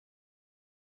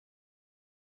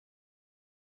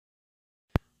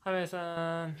Hi,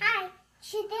 Mason. Hi.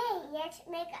 Today, let's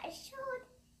make a short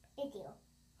video.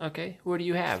 Okay, what do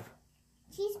you have?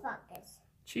 Cheeseburgers.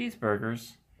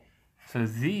 Cheeseburgers. So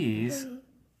these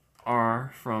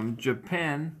are from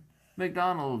Japan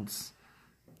McDonald's.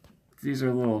 These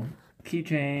are little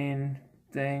keychain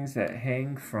things that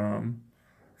hang from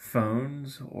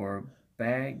phones or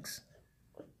bags.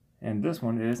 And this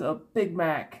one is a Big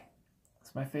Mac.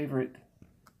 It's my favorite.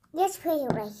 Let's put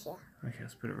it right here. Okay,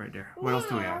 let's put it right there. What else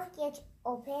do we have? Let's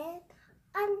open.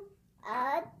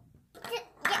 Not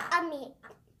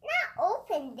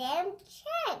open them.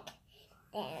 Check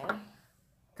them.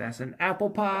 That's an apple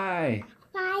pie.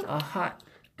 Pie. A hot,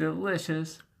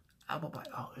 delicious apple pie.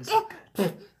 Oh, is it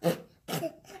good?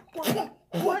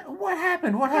 What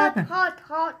happened? What happened? Hot.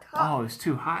 Oh, it's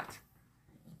too hot.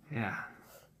 Yeah.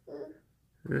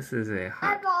 This is a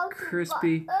hot,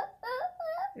 crispy,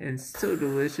 and so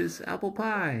delicious apple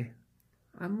pie.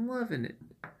 I'm loving it.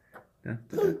 Da,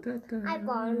 da, da, da. I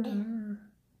burned.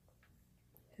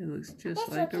 It looks just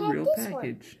Let's like a look at real this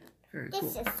package. Very This cool.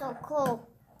 is so cool.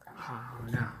 Oh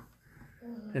no.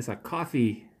 It's a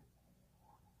coffee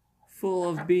full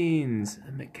of beans.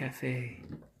 A McCafe.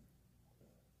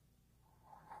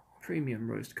 Premium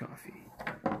roast coffee.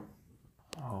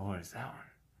 Oh, what is that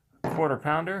one? Quarter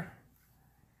pounder.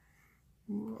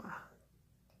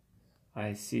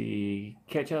 I see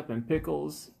ketchup and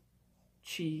pickles,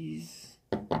 cheese,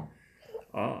 and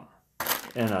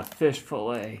a fish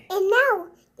fillet. And now,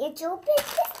 let's open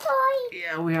this toy.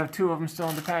 Yeah, we have two of them still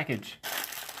in the package.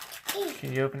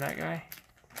 Can you open that guy?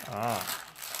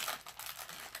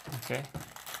 Okay.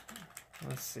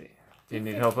 Let's see. Do you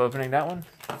need help opening that one?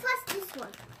 First this one.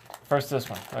 First this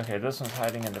one. Okay, this one's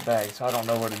hiding in the bag, so I don't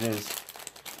know what it is.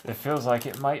 It feels like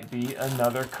it might be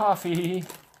another coffee.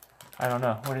 I don't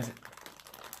know. What is it?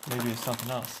 Maybe it's something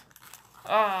else.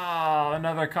 Oh,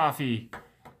 another coffee.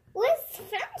 Where's the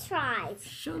French fries?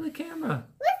 Show the camera.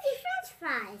 Where's the French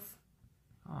fries?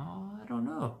 Oh, I don't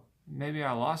know. Maybe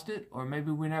I lost it, or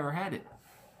maybe we never had it.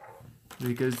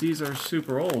 Because these are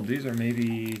super old. These are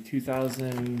maybe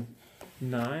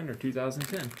 2009 or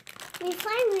 2010. We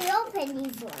finally opened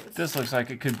these ones. This looks like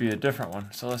it could be a different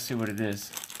one, so let's see what it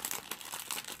is.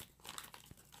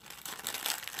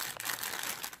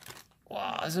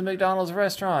 Wow, it's a McDonald's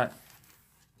restaurant.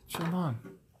 Show Mom.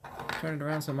 Turn it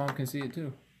around so Mom can see it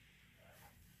too.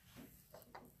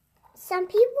 Some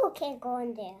people can go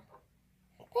in there.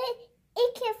 But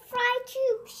it can fly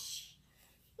too.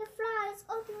 It flies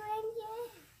over in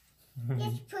here.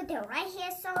 Just put it right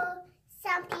here so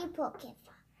some people can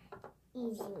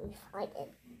easily find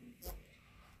it.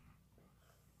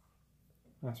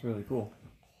 That's really cool.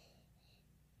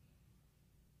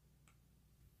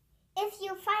 If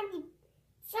you find the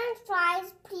French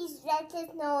fries, please let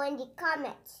us know in the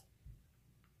comments.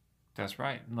 That's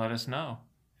right. Let us know.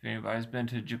 If anybody's been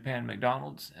to Japan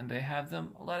McDonald's and they have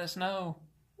them, let us know.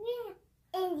 Yeah,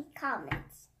 in the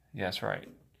comments. Yes, right.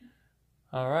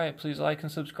 All right. Please like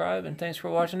and subscribe, and thanks for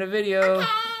watching the video. Okay,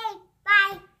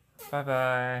 bye.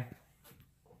 Bye-bye.